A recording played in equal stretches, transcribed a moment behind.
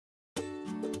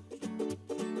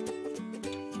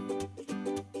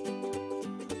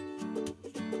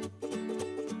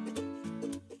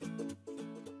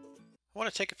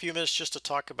want to take a few minutes just to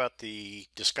talk about the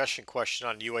discussion question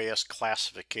on UAS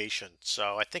classification.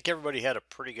 So I think everybody had a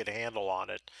pretty good handle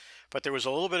on it, but there was a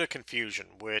little bit of confusion,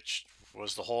 which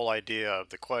was the whole idea of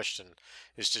the question,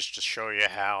 is just to show you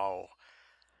how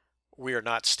we are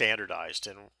not standardized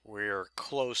and we're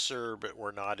closer, but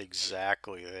we're not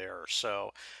exactly there.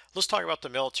 So let's talk about the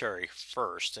military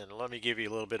first, and let me give you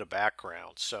a little bit of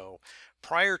background. So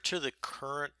prior to the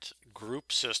current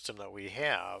group system that we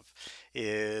have,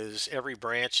 is every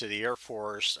branch of the Air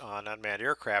Force on unmanned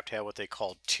aircraft had what they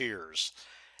called tiers.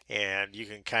 And you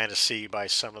can kind of see by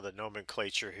some of the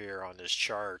nomenclature here on this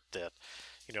chart that,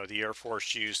 the Air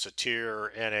Force used a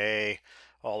tier NA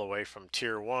all the way from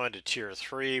tier 1 to tier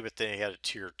 3, but then you had a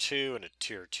tier 2 and a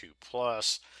tier 2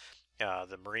 plus.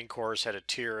 The Marine Corps had a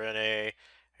tier NA,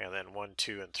 and then 1,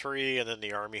 2, and 3, and then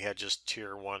the Army had just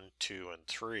tier 1, 2, and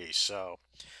 3. So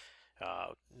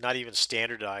not even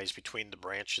standardized between the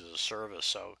branches of the service.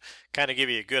 So kind of give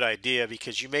you a good idea,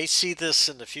 because you may see this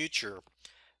in the future,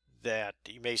 that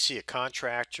you may see a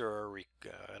contractor or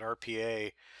an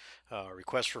RPA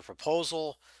request for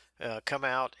proposal come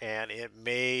out, and it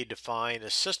may define a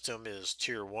system as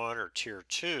tier 1 or tier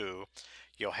 2.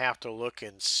 You'll have to look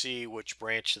and see which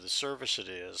branch of the service it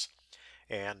is,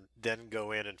 and then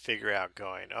go in and figure out,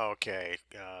 going, okay,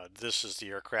 this is the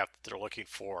aircraft that they're looking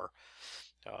for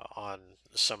on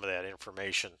some of that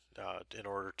information in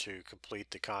order to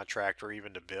complete the contract or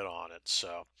even to bid on it.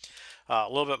 So a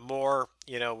little bit more,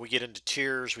 we get into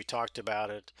tiers, we talked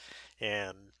about it,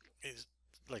 and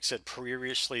like I said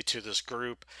previously to this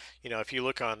group, if you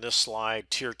look on this slide,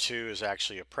 tier 2 is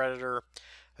actually a Predator,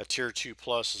 a tier 2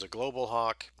 plus is a Global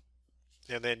Hawk,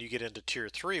 and then you get into tier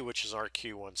 3, which is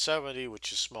RQ-170,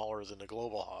 which is smaller than the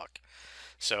Global Hawk.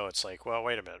 So it's like, well,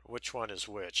 wait a minute, which one is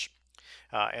which?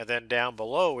 And then down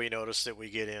below, we notice that we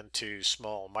get into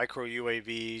small micro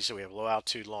UAVs. We have low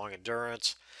altitude, long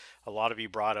endurance. A lot of you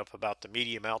brought up about the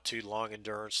medium altitude, long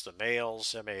endurance, the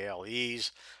MALEs,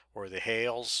 MALEs, or the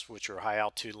HALEs, which are high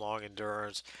altitude, long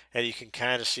endurance. And you can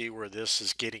kind of see where this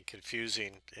is getting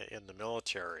confusing in the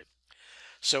military.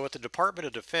 So what the Department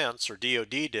of Defense, or DoD,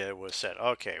 did was said,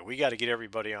 okay, we got to get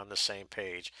everybody on the same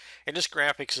page. And this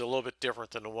graphic is a little bit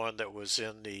different than the one that was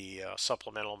in the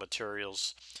supplemental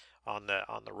materials on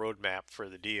the roadmap for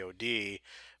the DoD.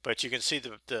 But you can see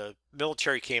the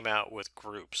military came out with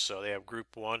groups. So they have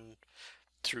group 1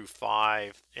 through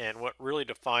 5. And what really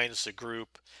defines the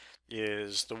group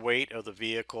is the weight of the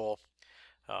vehicle,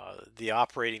 the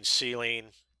operating ceiling,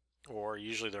 or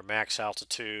usually their max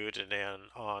altitude, and then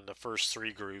on the first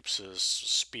 3 groups is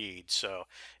speed. So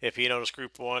if you notice,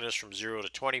 group 1 is from 0 to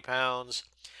 20 pounds.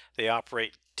 They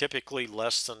operate typically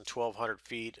less than 1,200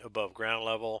 feet above ground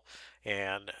level,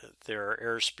 and their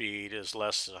airspeed is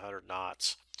less than 100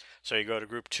 knots. So you go to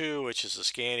group 2, which is the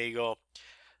Scan Eagle.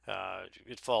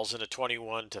 It falls into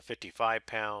 21 to 55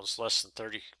 pounds, less than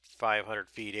 3,500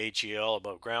 feet AGL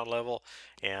above ground level,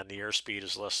 and the airspeed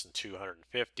is less than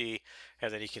 250.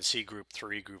 And then you can see group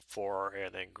 3, group 4,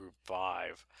 and then group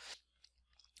 5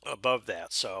 above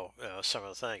that. So some of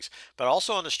the things. But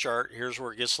also on this chart, here's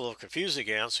where it gets a little confusing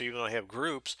again. So even though I have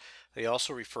groups, they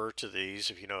also refer to these,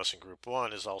 if you notice in group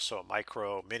 1, is also a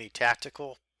micro mini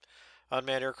tactical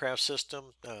unmanned aircraft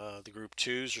system. The group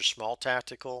 2s are small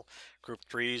tactical, group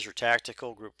 3s are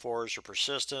tactical, group 4s are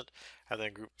persistent, and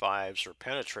then group 5s are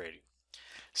penetrating.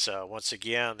 So once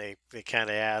again, they kind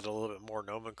of add a little bit more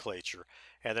nomenclature.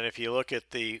 And then if you look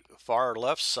at the far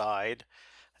left side,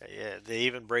 they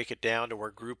even break it down to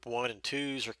where group 1 and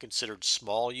 2s are considered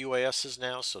small UASs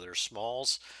now, so they're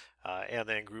smalls. And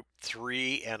then group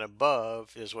 3 and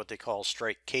above is what they call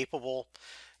strike capable.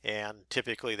 And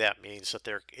typically that means that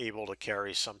they're able to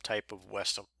carry some type of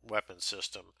weapon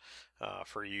system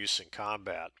for use in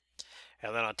combat.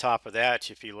 And then on top of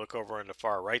that, if you look over on the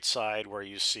far right side, where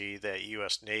you see the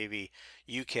U.S. Navy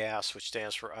UCAS, which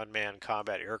stands for Unmanned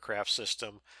Combat Aircraft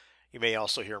System, you may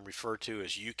also hear them referred to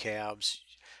as UCAVs,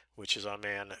 which is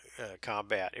Unmanned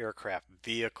Combat Aircraft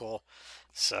Vehicle.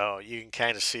 So you can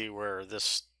kind of see where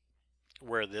this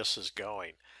is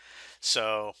going.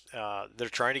 So they're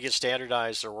trying to get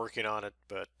standardized. They're working on it,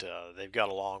 but they've got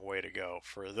a long way to go.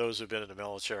 For those who've been in the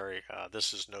military,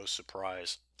 this is no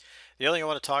surprise. The other thing I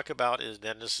want to talk about is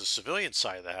then this is the civilian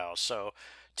side of the house. So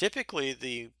typically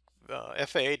the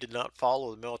FAA did not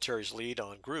follow the military's lead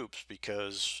on groups,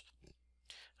 because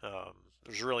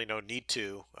there's really no need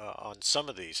to on some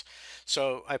of these.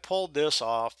 So I pulled this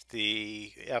off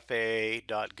the faa.gov/UAS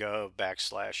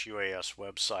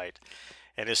website.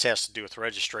 And this has to do with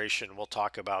registration. We'll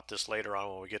talk about this later on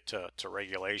when we get to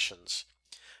regulations.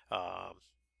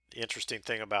 The interesting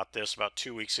thing about this, about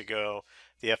 2 weeks ago,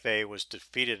 the FAA was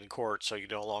defeated in court, so you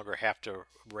no longer have to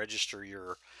register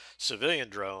your civilian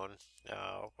drone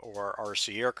or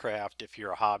RC aircraft if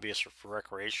you're a hobbyist or for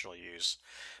recreational use.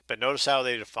 But notice how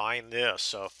they define this.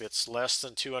 So if it's less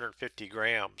than 250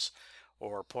 grams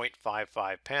or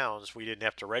 0.55 pounds, we didn't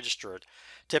have to register it.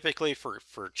 Typically for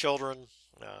children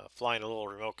flying a little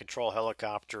remote control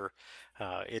helicopter,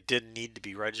 it didn't need to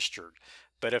be registered.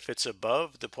 But if it's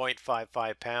above the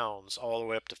 0.55 pounds all the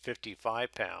way up to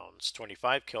 55 pounds,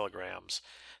 25 kilograms,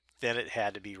 then it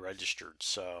had to be registered.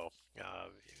 So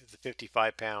the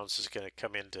 55 pounds is going to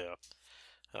come into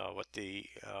what the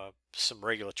some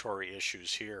regulatory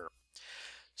issues here.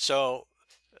 So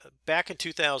back in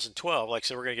 2012, like I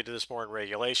said, we're going to get to this more in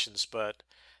regulations, but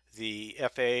the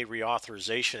FAA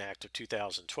Reauthorization Act of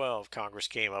 2012, Congress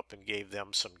came up and gave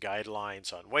them some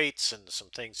guidelines on weights and some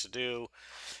things to do.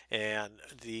 And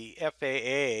the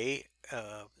FAA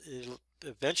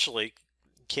eventually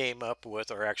came up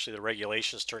with, or actually the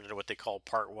regulations turned into what they call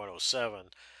Part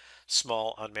 107,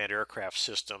 Small Unmanned Aircraft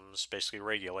Systems, basically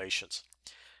regulations.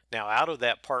 Now, out of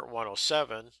that Part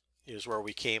 107 is where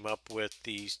we came up with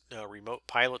these remote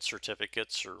pilot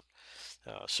certificates, or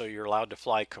so you're allowed to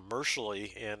fly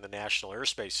commercially in the National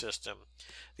Airspace System.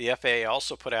 The FAA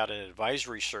also put out an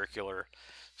advisory circular,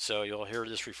 so you'll hear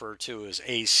this referred to as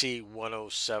AC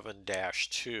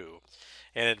 107-2.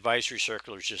 And advisory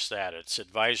circular is just that. It's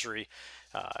advisory.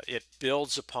 It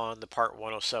builds upon the Part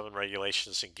 107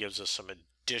 regulations and gives us some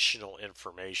additional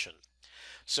information.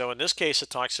 So in this case, it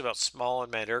talks about small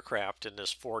unmanned aircraft in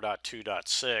this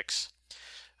 4.2.6.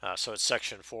 So it's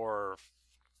section 4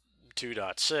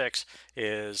 2.6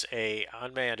 is a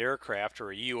unmanned aircraft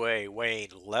or a UA weighing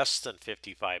less than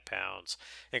 55 pounds,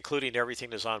 including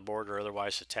everything that's on board or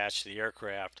otherwise attached to the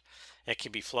aircraft, and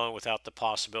can be flown without the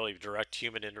possibility of direct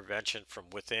human intervention from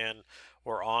within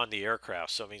or on the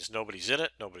aircraft. So it means nobody's in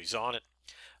it, nobody's on it.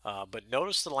 But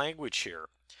notice the language here.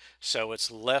 So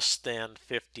it's less than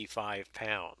 55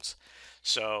 pounds.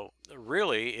 So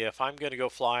really, if I'm going to go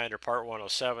fly under Part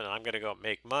 107 and I'm going to go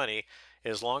make money,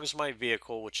 as long as my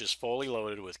vehicle, which is fully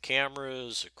loaded with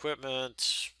cameras,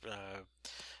 equipment,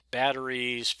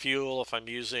 batteries, fuel, if I'm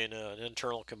using an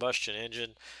internal combustion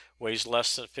engine, weighs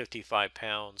less than 55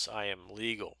 pounds, I am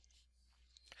legal.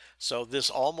 So this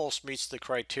almost meets the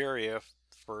criteria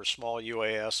for a small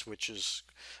UAS, which is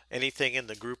anything in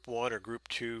the Group 1 or Group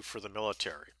 2 for the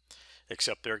military,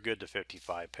 except they're good to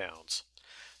 55 pounds.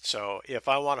 So if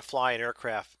I want to fly an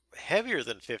aircraft heavier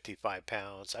than 55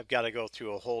 pounds, I've got to go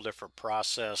through a whole different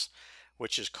process,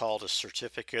 which is called a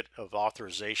Certificate of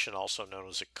Authorization, also known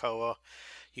as a COA.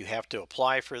 You have to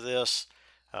apply for this.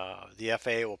 The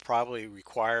FAA will probably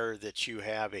require that you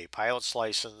have a pilot's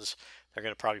license. They're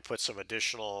going to probably put some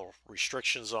additional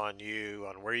restrictions on you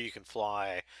on where you can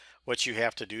fly, what you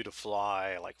have to do to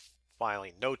fly, like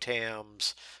filing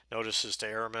NOTAMs, notices to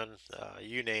airmen,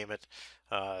 you name it.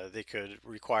 They could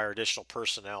require additional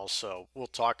personnel, so we'll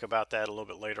talk about that a little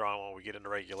bit later on when we get into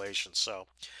regulations. So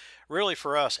really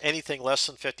for us, anything less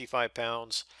than 55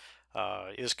 pounds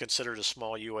is considered a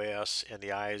small UAS in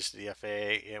the eyes of the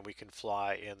FAA, and we can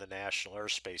fly in the National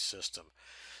Airspace System.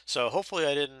 So hopefully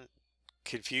I didn't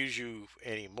confuse you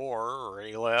any more or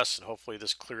any less, and hopefully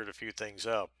this cleared a few things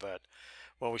up. But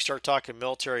when we start talking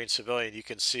military and civilian, you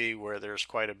can see where there's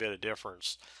quite a bit of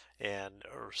difference. And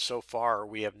so far,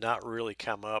 we have not really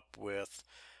come up with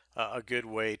a good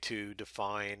way to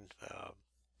define,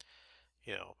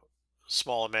 you know,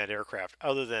 small unmanned aircraft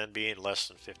other than being less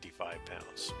than 55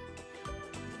 pounds.